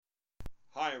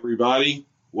Hi, everybody.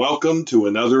 Welcome to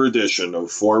another edition of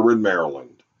Forward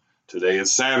Maryland. Today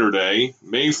is Saturday,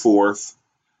 May 4th.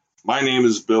 My name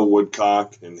is Bill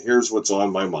Woodcock, and here's what's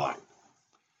on my mind.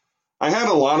 I had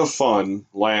a lot of fun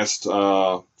last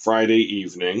Friday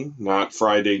evening, not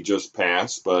Friday just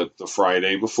past, but the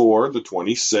Friday before, the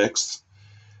 26th,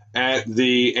 at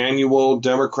the annual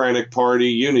Democratic Party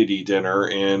Unity Dinner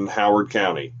in Howard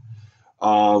County.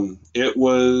 It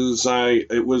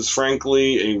was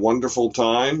frankly a wonderful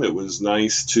time. It was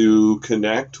nice to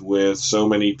connect with so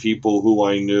many people who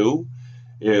I knew.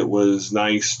 It was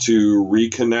nice to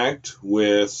reconnect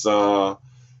with some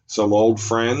old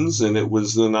friends, and it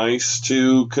was nice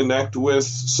to connect with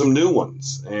some new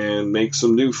ones and make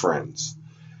some new friends.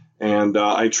 And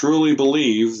I truly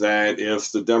believe that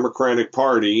if the Democratic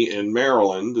Party in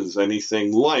Maryland is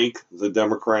anything like the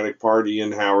Democratic Party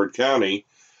in Howard County,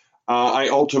 I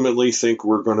ultimately think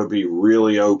we're going to be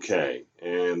really okay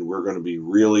and we're going to be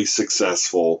really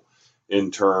successful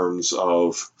in terms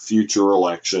of future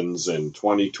elections in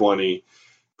 2020,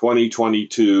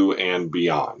 2022, and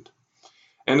beyond.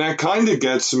 And that kind of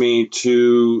gets me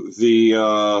to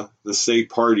the state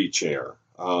party chair,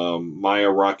 Maya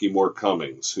Rockeymoore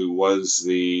Cummings, who was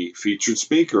the featured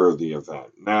speaker of the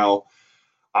event. Now,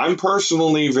 I'm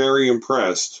personally very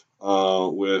impressed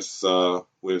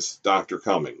with Dr.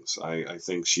 Cummings. I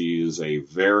think she is a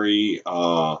very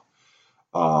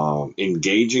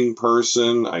engaging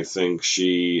person. I think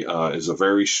she is a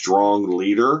very strong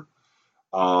leader.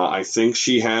 I think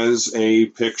she has a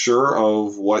picture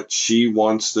of what she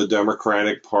wants the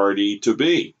Democratic Party to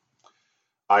be.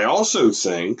 I also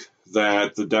think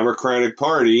that the Democratic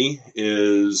Party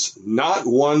is not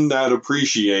one that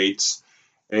appreciates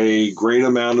a great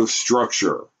amount of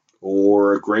structure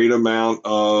or a great amount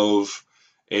of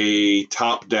a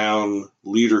top-down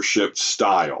leadership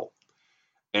style.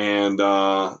 And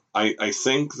I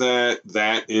think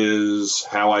that is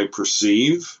how I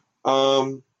perceive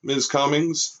Ms.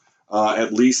 Cummings,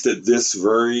 at least at this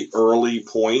very early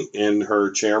point in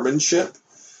her chairmanship,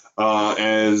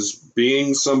 as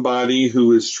being somebody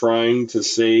who is trying to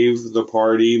save the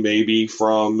party maybe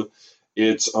from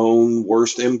its own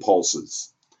worst impulses.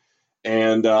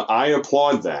 And I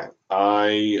applaud that.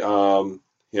 I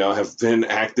have been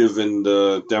active in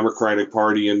the Democratic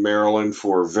Party in Maryland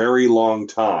for a very long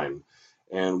time.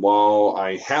 And while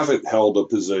I haven't held a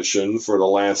position for the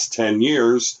last 10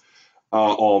 years,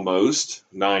 almost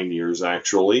 9 years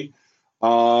actually,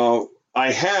 I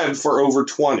had for over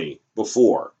 20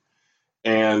 before.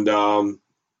 And a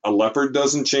leopard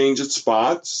doesn't change its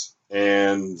spots.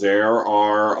 And there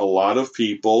are a lot of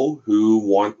people who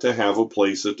want to have a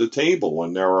place at the table.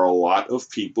 And there are a lot of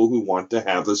people who want to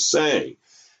have a say.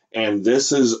 And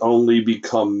this has only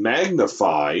become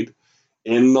magnified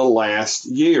in the last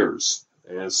years,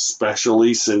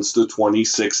 especially since the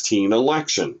 2016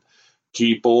 election.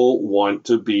 People want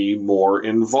to be more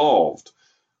involved.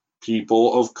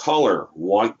 People of color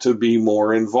want to be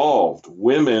more involved.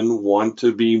 Women want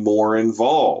to be more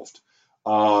involved.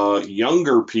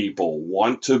 Younger people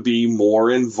want to be more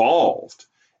involved.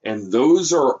 And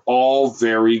those are all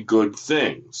very good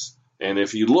things. And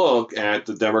if you look at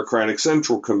the Democratic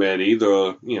Central Committee,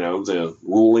 the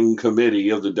ruling committee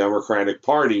of the Democratic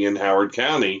Party in Howard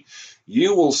County,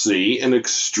 you will see an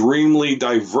extremely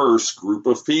diverse group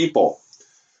of people.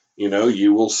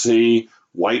 You will see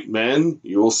white men,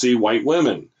 you will see white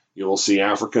women, you will see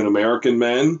African American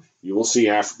men, you will see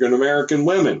African American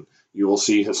women, you will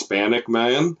see Hispanic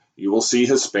men, you will see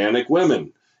Hispanic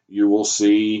women, you will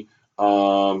see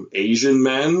Asian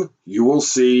men, you will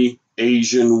see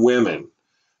Asian women.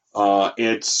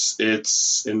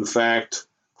 It's in fact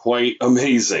quite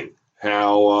amazing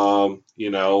how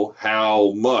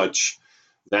much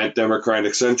that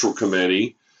Democratic Central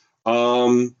Committee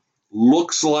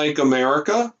looks like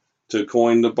America, to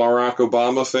coin the Barack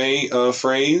Obama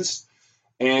phrase,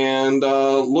 and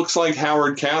looks like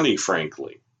Howard County,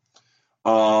 frankly.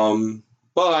 So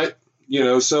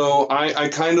I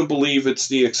kind of believe it's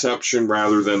the exception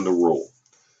rather than the rule.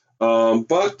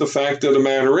 But the fact of the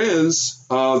matter is,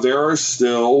 there are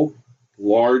still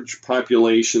large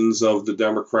populations of the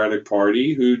Democratic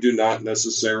Party who do not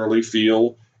necessarily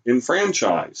feel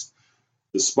enfranchised,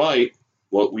 despite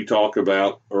what we talk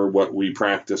about or what we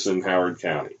practice in Howard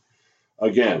County.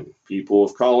 Again, people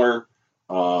of color,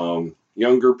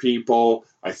 younger people.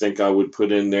 I think I would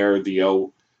put in there the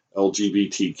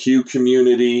LGBTQ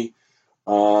community.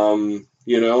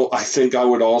 I think I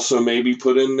would also maybe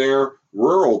put in there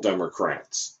rural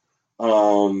Democrats,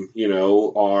 are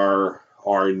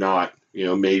not,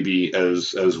 maybe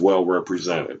as well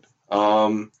represented.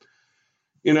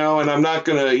 And I'm not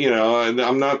going to,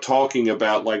 I'm not talking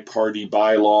about like party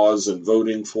bylaws and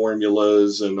voting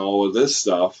formulas and all of this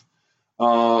stuff.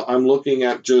 I'm looking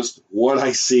at just what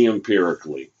I see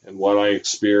empirically and what I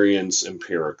experience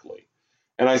empirically.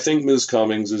 And I think Ms.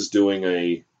 Cummings is doing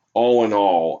a all in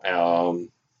all,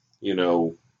 you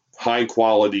know, high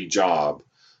quality job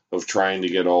of trying to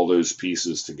get all those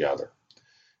pieces together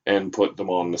and put them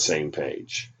on the same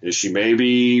page. Is she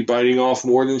maybe biting off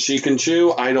more than she can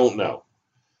chew? I don't know.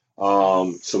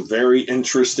 Some very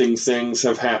interesting things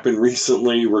have happened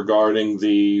recently regarding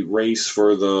the race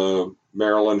for the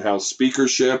Maryland House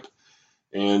speakership.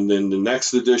 And in the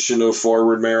next edition of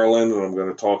Forward Maryland, and I'm going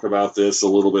to talk about this a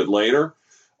little bit later,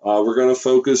 we're going to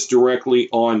focus directly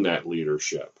on that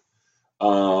leadership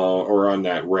or on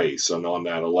that race and on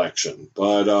that election.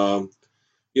 But,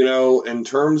 in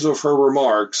terms of her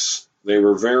remarks, they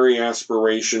were very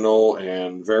aspirational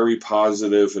and very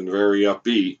positive and very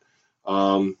upbeat.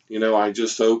 I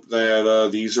just hope that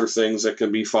these are things that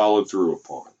can be followed through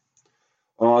upon.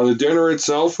 The dinner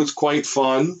itself was quite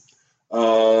fun.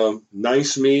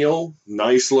 Nice meal,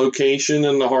 nice location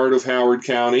in the heart of Howard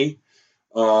County.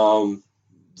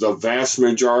 The vast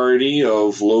majority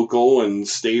of local and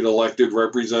state elected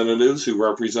representatives who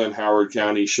represent Howard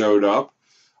County showed up.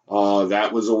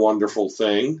 That was a wonderful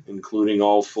thing, including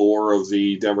all four of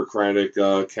the Democratic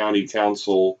County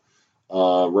Council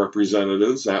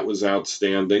representatives. That was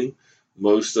outstanding.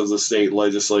 Most of the state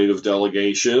legislative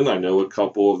delegation, I know a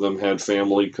couple of them had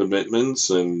family commitments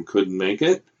and couldn't make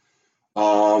it.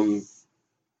 And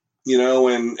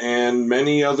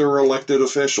many other elected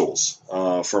officials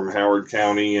from Howard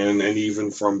County and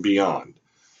even from beyond.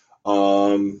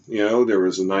 There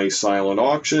was a nice silent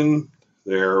auction.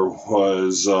 There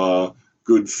was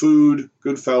good food,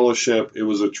 good fellowship. It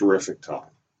was a terrific time.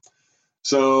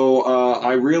 So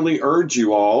I really urge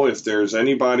you all, if there's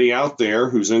anybody out there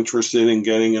who's interested in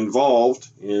getting involved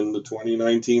in the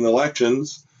 2019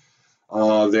 elections,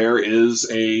 there is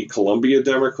a Columbia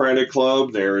Democratic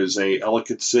Club. There is a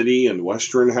Ellicott City and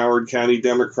Western Howard County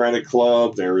Democratic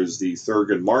Club. There is the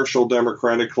Thurgood Marshall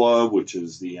Democratic Club, which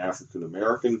is the African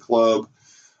American club.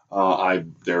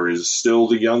 There is still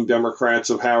the Young Democrats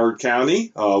of Howard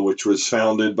County, which was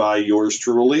founded by yours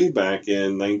truly back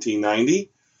in 1990.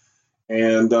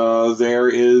 And there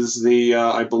is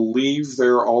I believe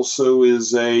there also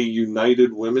is a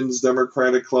United Women's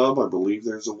Democratic Club. I believe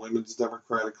there's a Women's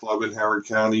Democratic Club in Howard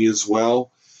County as well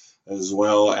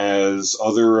as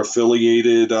other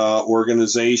affiliated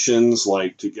organizations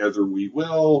like Together We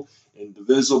Will,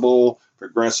 Indivisible,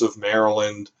 Progressive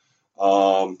Maryland,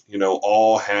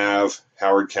 all have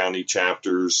Howard County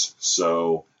chapters.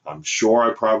 So I'm sure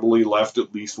I probably left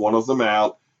at least one of them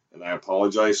out. And I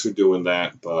apologize for doing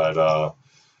that, but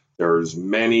there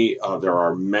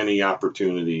are many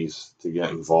opportunities to get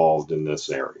involved in this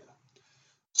area.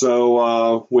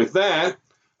 So with that,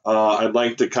 I'd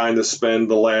like to kind of spend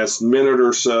the last minute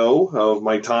or so of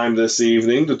my time this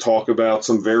evening to talk about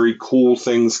some very cool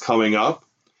things coming up.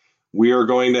 We are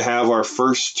going to have our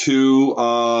first two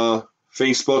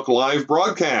Facebook Live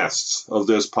broadcasts of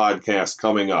this podcast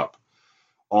coming up.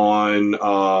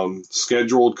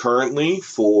 Scheduled currently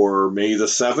for May the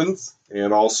 7th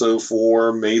and also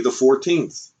for May the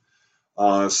 14th.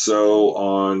 So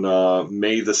on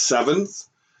May the 7th,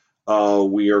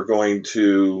 we are going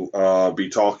to be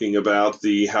talking about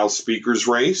the House Speaker's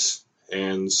race.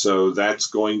 And so that's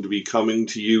going to be coming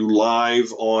to you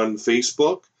live on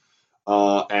Facebook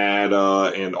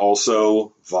and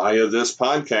also via this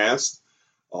podcast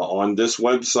on this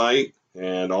website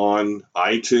and on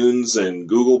iTunes and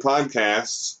Google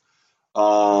Podcasts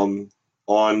on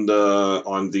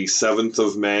the 7th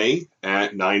of May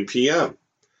at 9 p.m.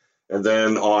 And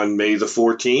then on May the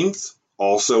 14th,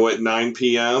 also at 9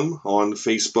 p.m. on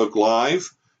Facebook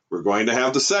Live, we're going to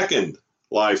have the second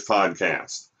live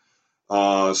podcast.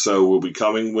 So we'll be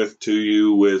coming to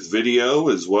you with video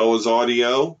as well as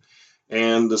audio.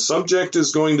 And the subject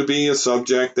is going to be a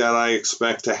subject that I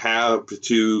expect to have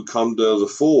to come to the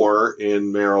fore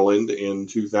in Maryland in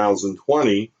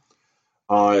 2020.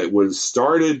 It was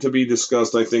started to be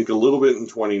discussed, I think, a little bit in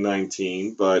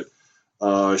 2019, but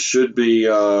should be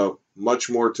much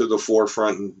more to the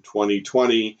forefront in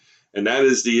 2020. And that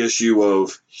is the issue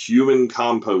of human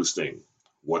composting.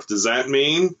 What does that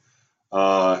mean?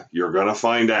 You're going to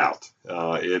find out.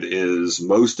 It is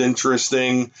most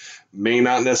interesting, may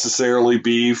not necessarily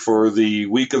be for the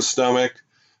weak of stomach,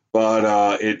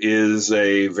 but it is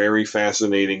a very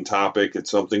fascinating topic.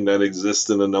 It's something that exists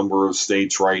in a number of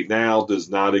states right now, does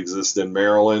not exist in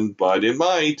Maryland, but it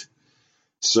might.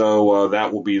 So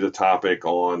that will be the topic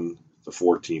on the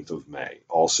 14th of May,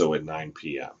 also at 9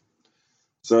 p.m.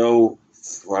 So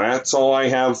that's all I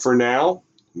have for now.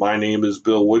 My name is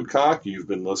Bill Woodcock. You've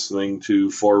been listening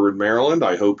to Forward Maryland.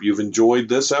 I hope you've enjoyed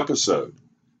this episode.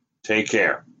 Take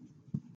care.